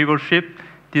viewership,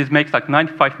 this makes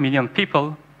 95 million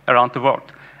people around the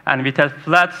world. And with a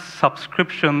flat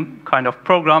subscription kind of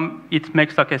program, it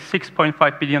makes like a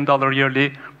 $6.5 billion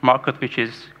yearly market, which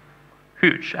is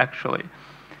huge, actually.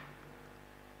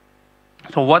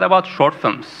 So what about short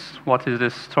films? What is the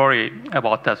story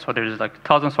about that? So there's like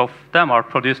thousands of them are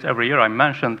produced every year, I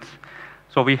mentioned.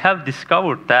 So we have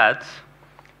discovered that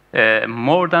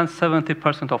more than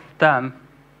 70% of them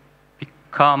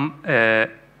become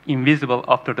invisible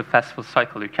after the festival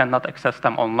cycle. You cannot access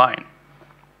them online.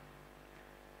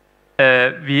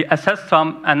 We assessed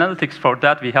some analytics for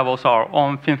that. We have also our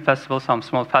own film festival, some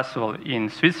small festival in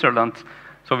Switzerland.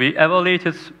 So we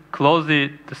evaluated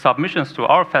closely the submissions to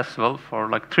our festival for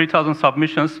like 3,000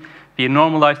 submissions. We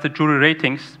normalized the jury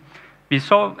ratings. We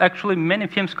saw actually many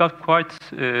films got quite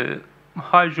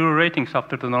high jury ratings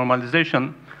after the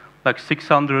normalization, like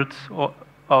 600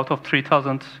 out of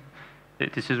 3,000.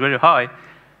 This is very high.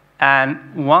 And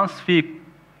once we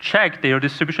check their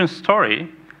distribution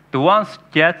story, the ones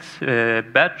get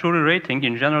bad jury rating,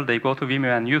 in general, they go to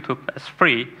Vimeo and YouTube as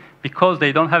free because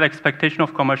they don't have expectation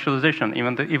of commercialization,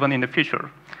 even in the future.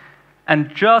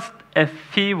 And just a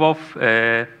few of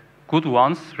good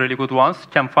ones, really good ones,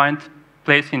 can find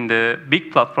place in the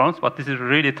big platforms, but this is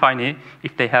really tiny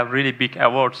if they have really big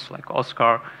awards like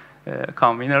Oscar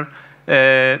come winner.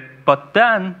 But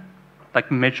then,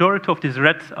 like majority of this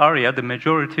red area, the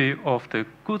majority of the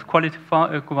good quality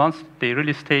ones, they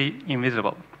really stay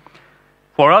invisible.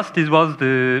 For us, this was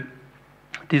the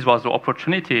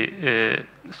opportunity.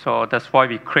 So that's why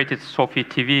we created Sophie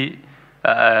TV,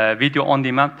 video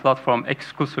on-demand platform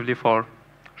exclusively for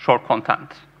short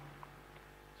content.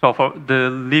 So for the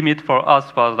limit for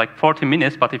us was like 40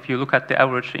 minutes, but if you look at the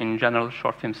average, in general,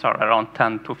 short films are around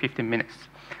 10 to 15 minutes.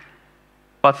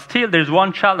 But still, there's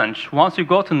one challenge. Once you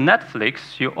go to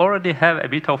Netflix, you already have a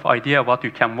bit of idea what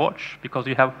you can watch, because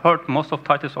you have heard most of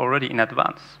titles already in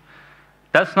advance.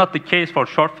 That's not the case for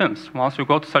short films. Once you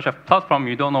go to such a platform,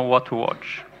 you don't know what to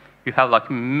watch. You have like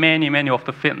many of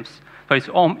the films. So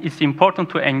it's important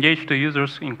to engage the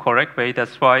users in correct way.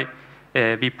 That's why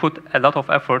we put a lot of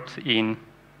effort in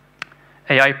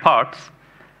AI parts.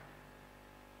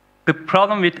 The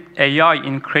problem with AI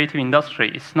in creative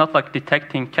industry is not like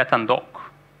detecting cat and dog.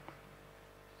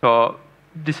 So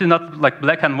this is not like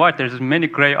black and white. There's many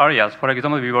gray areas. For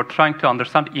example, we were trying to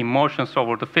understand emotions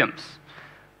over the films.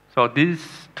 So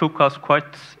this took us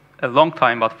quite a long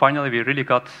time, but finally we really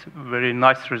got very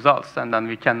nice results, and then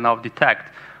we can now detect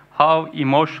how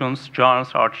emotions,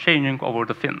 genres are changing over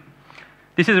the film.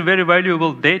 This is a very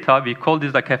valuable data. We call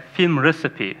this like a film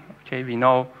recipe. Okay, we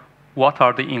know what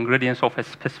are the ingredients of a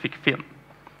specific film.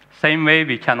 Same way,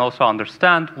 we can also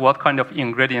understand what kind of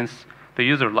ingredients the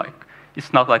user like.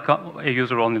 It's not like a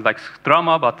user only likes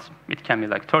drama, but it can be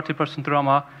like 30%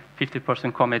 drama,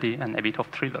 50% comedy, and a bit of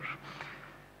thriller.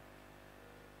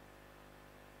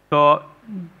 So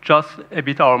just a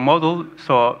bit our model.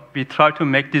 So we try to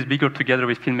make this bigger together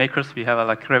with filmmakers. We have a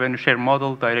like revenue share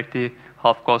model. Directly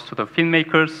half goes to the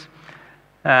filmmakers.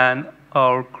 And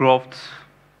our growth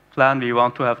plan, we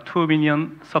want to have 2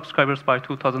 million subscribers by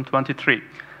 2023.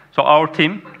 So our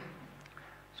team,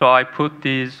 so I put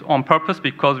this on purpose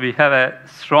because we have a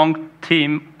strong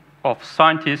team of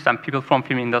scientists and people from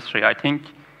film industry. I think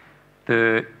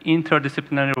the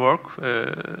interdisciplinary work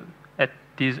at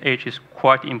this age is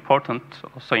quite important,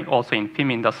 also in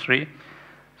film industry.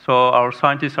 So our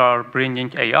scientists are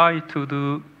bringing AI to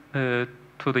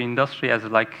the industry as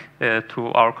like to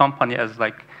our company as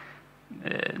like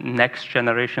next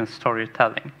generation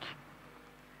storytelling.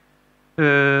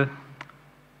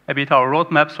 A bit our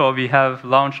roadmap. So we have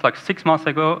launched like 6 months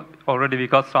ago. Already we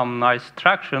got some nice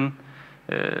traction.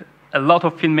 A lot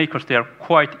of filmmakers, they are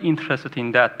quite interested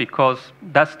in that because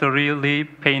that's the really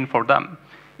pain for them.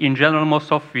 In general,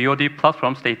 most of VOD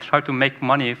platforms, they try to make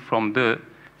money from the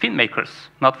filmmakers,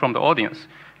 not from the audience.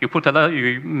 You put a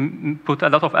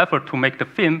lot of effort to make the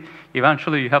film.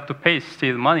 Eventually, you have to pay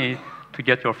still money to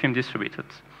get your film distributed.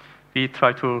 We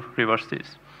try to reverse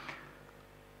this.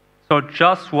 So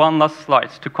just one last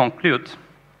slide to conclude.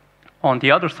 On the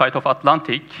other side of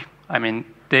Atlantic, I mean,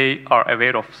 they are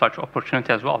aware of such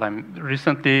opportunity as well.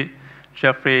 Recently,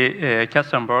 Jeffrey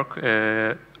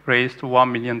Katzenberg raised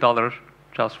 $1 million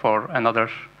just for another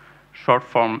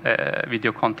short-form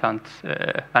video content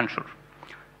venture.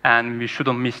 And we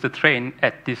shouldn't miss the train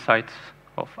at this side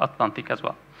of Atlantic as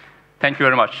well. Thank you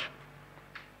very much.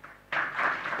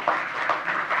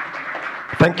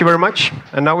 Thank you very much.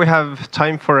 And now we have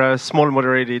time for a small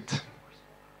moderated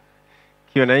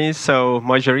Q&A. So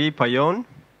Marjorie Paillon,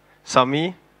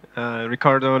 Sami,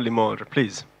 Ricardo, Limor,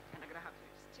 please.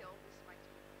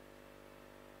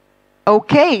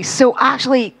 Okay, so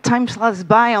actually time slides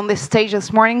by on this stage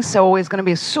this morning, so it's going to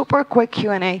be a super quick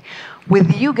Q&A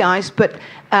with you guys. But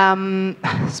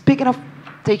speaking of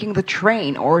taking the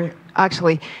train, or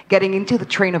actually getting into the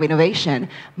train of innovation,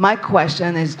 my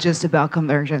question is just about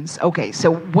convergence. Okay,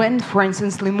 so when, for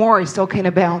instance, Limor is talking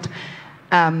about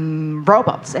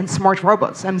robots and smart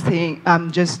robots,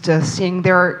 I'm just seeing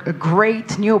there are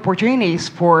great new opportunities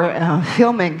for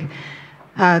filming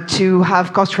to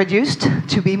have cost reduced,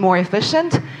 to be more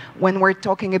efficient. When we're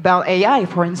talking about AI,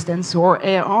 for instance, or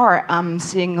AR, I'm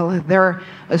seeing there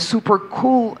a super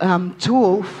cool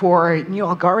tool for new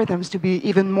algorithms to be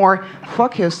even more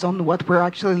focused on what we're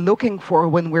actually looking for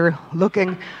when we're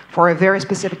looking for a very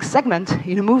specific segment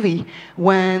in a movie.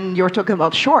 When you're talking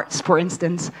about shorts, for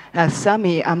instance,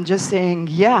 Sami, I'm just saying,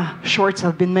 yeah, shorts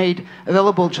have been made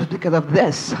available just because of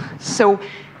this. So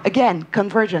again,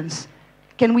 convergence.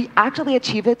 Can we actually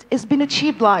achieve it? It's been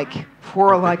achieved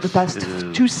for the past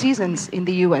 2 seasons in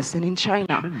the US and in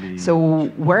China. So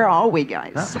where are we,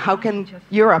 guys? How can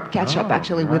Europe catch up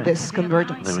actually with this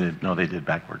convergence? No, they did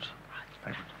backwards.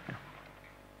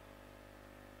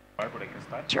 Barbara, I can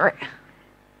start. Sure.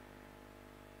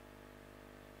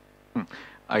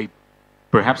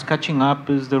 Perhaps catching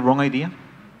up is the wrong idea.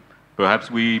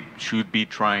 Perhaps we should be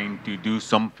trying to do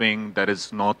something that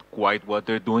is not quite what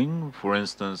they're doing. For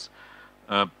instance,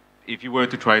 if you were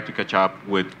to try to catch up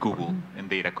with Google in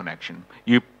data collection,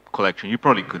 you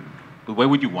probably couldn't. But why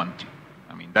would you want to?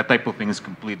 I mean, that type of thing is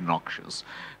completely noxious.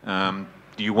 Do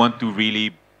you want to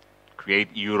really create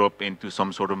Europe into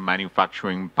some sort of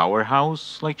manufacturing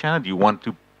powerhouse like China? Do you want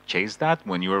to chase that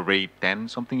when you're already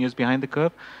 10-something years behind the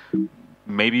curve?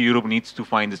 Maybe Europe needs to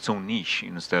find its own niche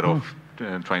instead of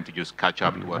trying to just catch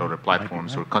up to what other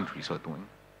platforms or countries are doing.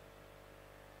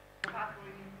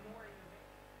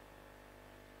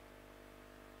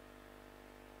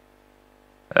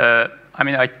 I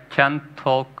mean, I can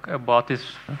talk about this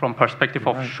from perspective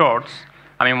of shorts.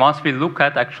 I mean, once we look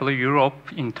at actually Europe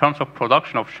in terms of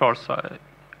production of shorts,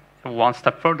 one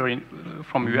step further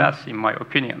from US, in my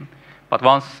opinion. But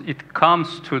once it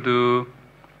comes to the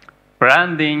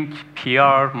branding,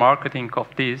 PR, marketing of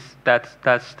this, that's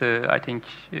the, I think,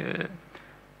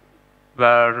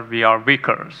 where we are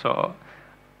weaker. So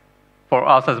for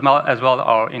us as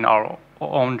well in our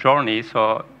own journey,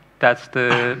 so that's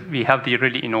we have the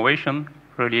really innovation,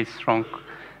 really strong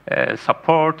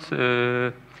support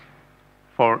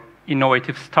for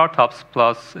innovative startups,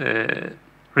 plus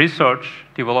research,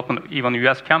 development, even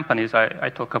US companies. I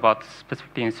talk about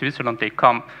specifically in Switzerland, they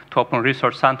come to open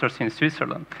research centers in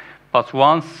Switzerland. But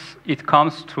once it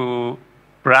comes to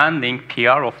branding,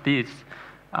 PR of this,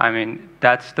 I mean,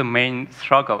 that's the main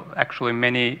struggle. Actually,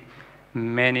 many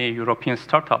European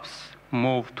startups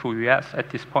move to US at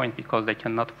this point because they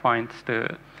cannot find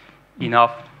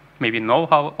enough maybe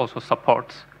know-how, also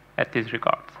support at this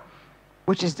regard.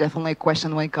 Which is definitely a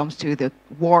question when it comes to the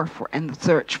war for and the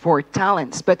search for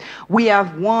talents. But we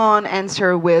have one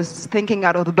answer with thinking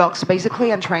out of the box, basically,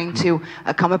 and trying to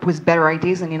come up with better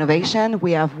ideas and innovation.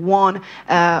 We have one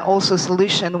also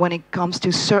solution when it comes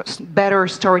to better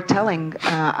storytelling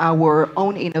our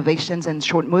own innovations and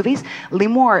short movies.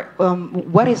 Limor,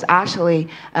 what is actually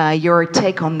your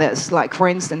take on this? Like, for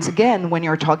instance, again, when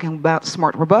you're talking about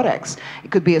smart robotics, it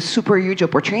could be a super huge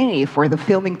opportunity for the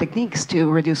filming techniques to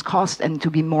reduce cost and to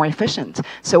be more efficient.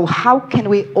 So how can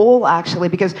we all actually,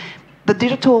 because the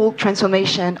digital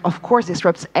transformation, of course,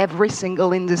 disrupts every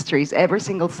single industries, every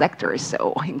single sector,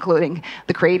 so including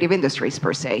the creative industries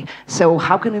per se. So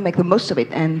how can we make the most of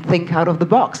it and think out of the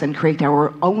box and create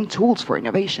our own tools for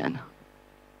innovation?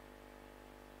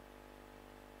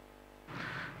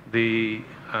 The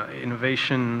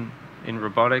innovation in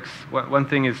robotics, one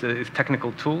thing is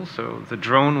technical tools. So the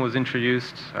drone was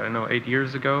introduced, I don't know, 8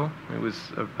 years ago. It was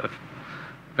a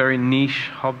very niche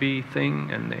hobby thing,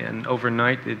 and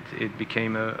overnight it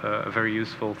became a very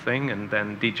useful thing. And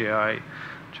then DJI,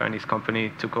 Chinese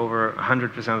company, took over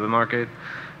 100% of the market.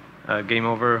 Game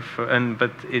over.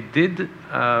 But it did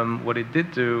what it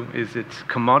did do is it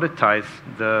commoditized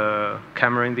the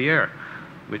camera in the air,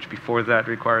 which before that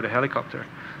required a helicopter.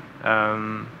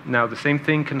 Now the same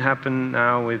thing can happen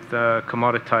now with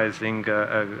commoditizing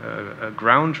a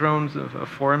ground drone's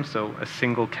form. So a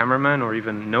single cameraman or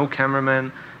even no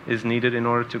cameraman is needed in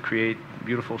order to create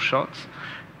beautiful shots.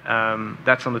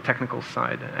 That's on the technical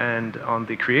side. And on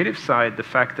the creative side, the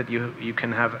fact that you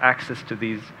can have access to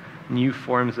these new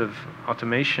forms of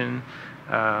automation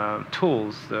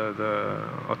tools, the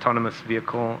autonomous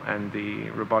vehicle and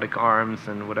the robotic arms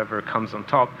and whatever comes on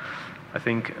top, I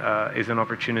think is an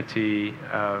opportunity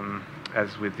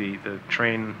as with the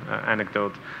train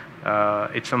anecdote,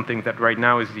 it's something that right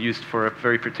now is used for a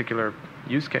very particular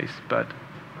use case. But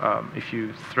if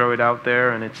you throw it out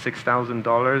there and it's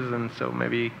 $6,000, and so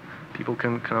maybe people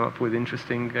can come up with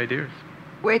interesting ideas.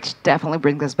 Which definitely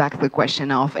brings us back to the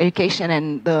question of education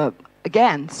and the,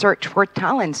 again, search for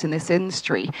talents in this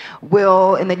industry.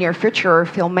 Will, in the near future,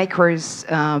 filmmakers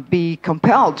be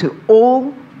compelled to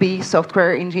all be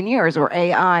software engineers or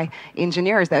AI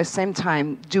engineers at the same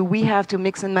time? Do we have to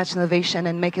mix and match innovation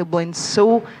and make it blend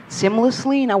so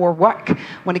seamlessly in our work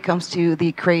when it comes to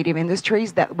the creative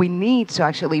industries that we need to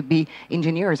actually be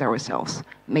engineers ourselves?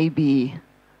 Maybe...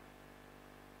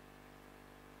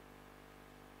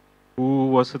 Who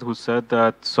was it who said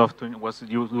that software, was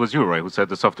you, right, who said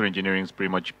that software engineering is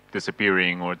pretty much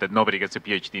disappearing, or that nobody gets a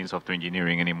PhD in software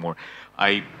engineering anymore?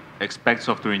 I expect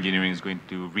software engineering is going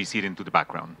to recede into the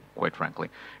background, quite frankly.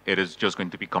 It is just going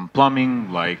to become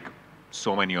plumbing like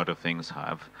so many other things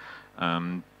have.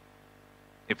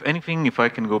 If anything, if I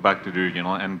can go back to the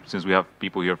original, and since we have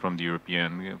people here from the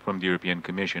European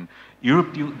Commission,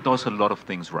 Europe does a lot of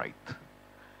things right.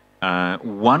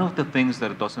 One of the things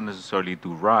that it doesn't necessarily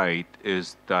do right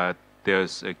is that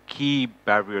there's a key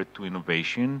barrier to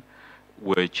innovation,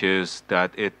 which is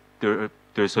that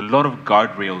there's a lot of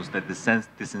guardrails that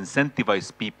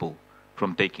disincentivize people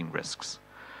from taking risks.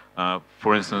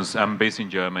 For instance, I'm based in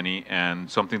Germany, and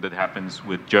something that happens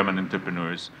with German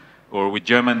entrepreneurs or with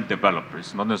German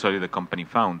developers, not necessarily the company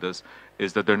founders,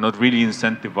 is that they're not really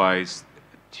incentivized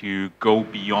to go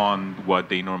beyond what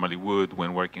they normally would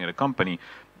when working at a company,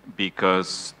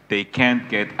 because they can't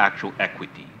get actual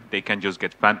equity. They can just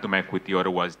get phantom equity,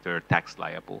 otherwise they're tax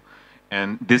liable.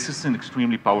 And this is an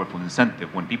extremely powerful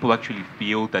incentive. When people actually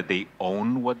feel that they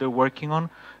own what they're working on,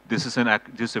 this is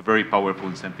a very powerful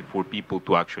incentive for people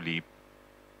to actually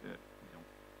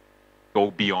go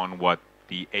beyond what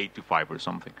the 8 to 5 or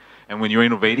something. And when you're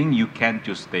innovating, you can't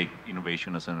just take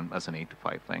innovation as an 8 to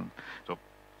 5 thing. So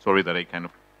sorry that I kind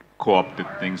of co-opted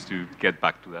things to get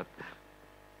back to that.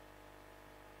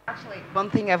 Actually, one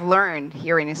thing I've learned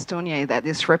here in Estonia is that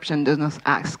disruption does not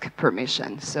ask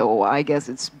permission. So I guess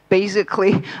it's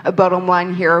basically a bottom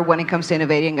line here when it comes to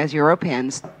innovating as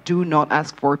Europeans. Do not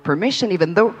ask for permission,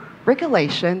 even though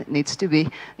regulation needs to be,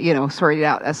 sorted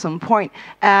out at some point.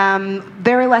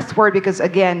 Very last word, because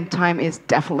again, time is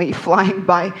definitely flying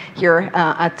by here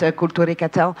at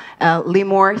Kulturicatel.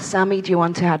 Limor, Sami, do you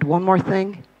want to add one more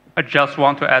thing? I just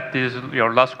want to add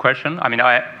your last question. I mean,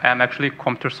 I am actually a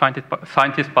computer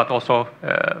scientist, but also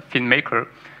a filmmaker.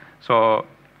 So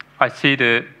I see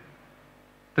the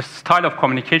style of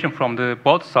communication from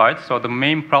both sides. So the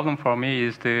main problem for me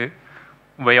is the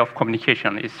way of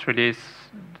communication. It's really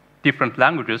different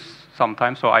languages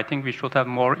sometimes. So I think we should have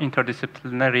more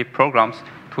interdisciplinary programs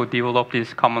to develop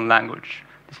this common language.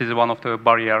 This is one of the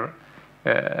barriers,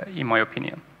 in my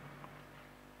opinion.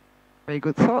 Very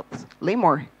good thoughts.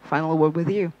 Limor, final word with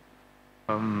you.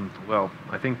 Well,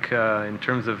 I think in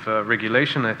terms of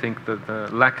regulation, I think that the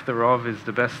lack thereof is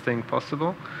the best thing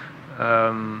possible,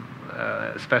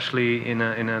 especially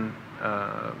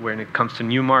when it comes to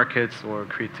new markets or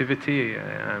creativity.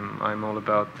 I'm all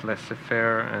about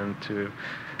laissez-faire and to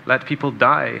let people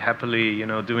die happily,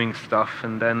 doing stuff,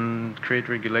 and then create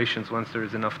regulations once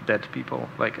there's enough dead people.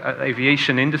 Like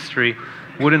aviation industry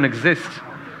wouldn't exist.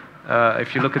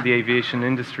 If you look at the aviation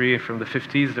industry from the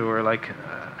 50s, there were like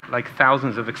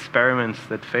thousands of experiments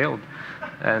that failed.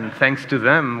 And thanks to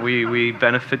them, we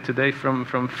benefit today from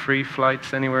free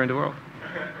flights anywhere in the world.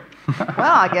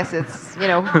 Well, I guess it's,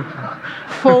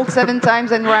 fall 7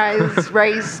 times and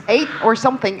rise 8 or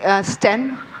something.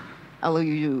 Sten, I'll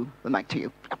leave the mic to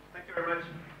you. Thank you very much.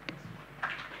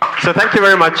 So thank you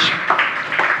very much.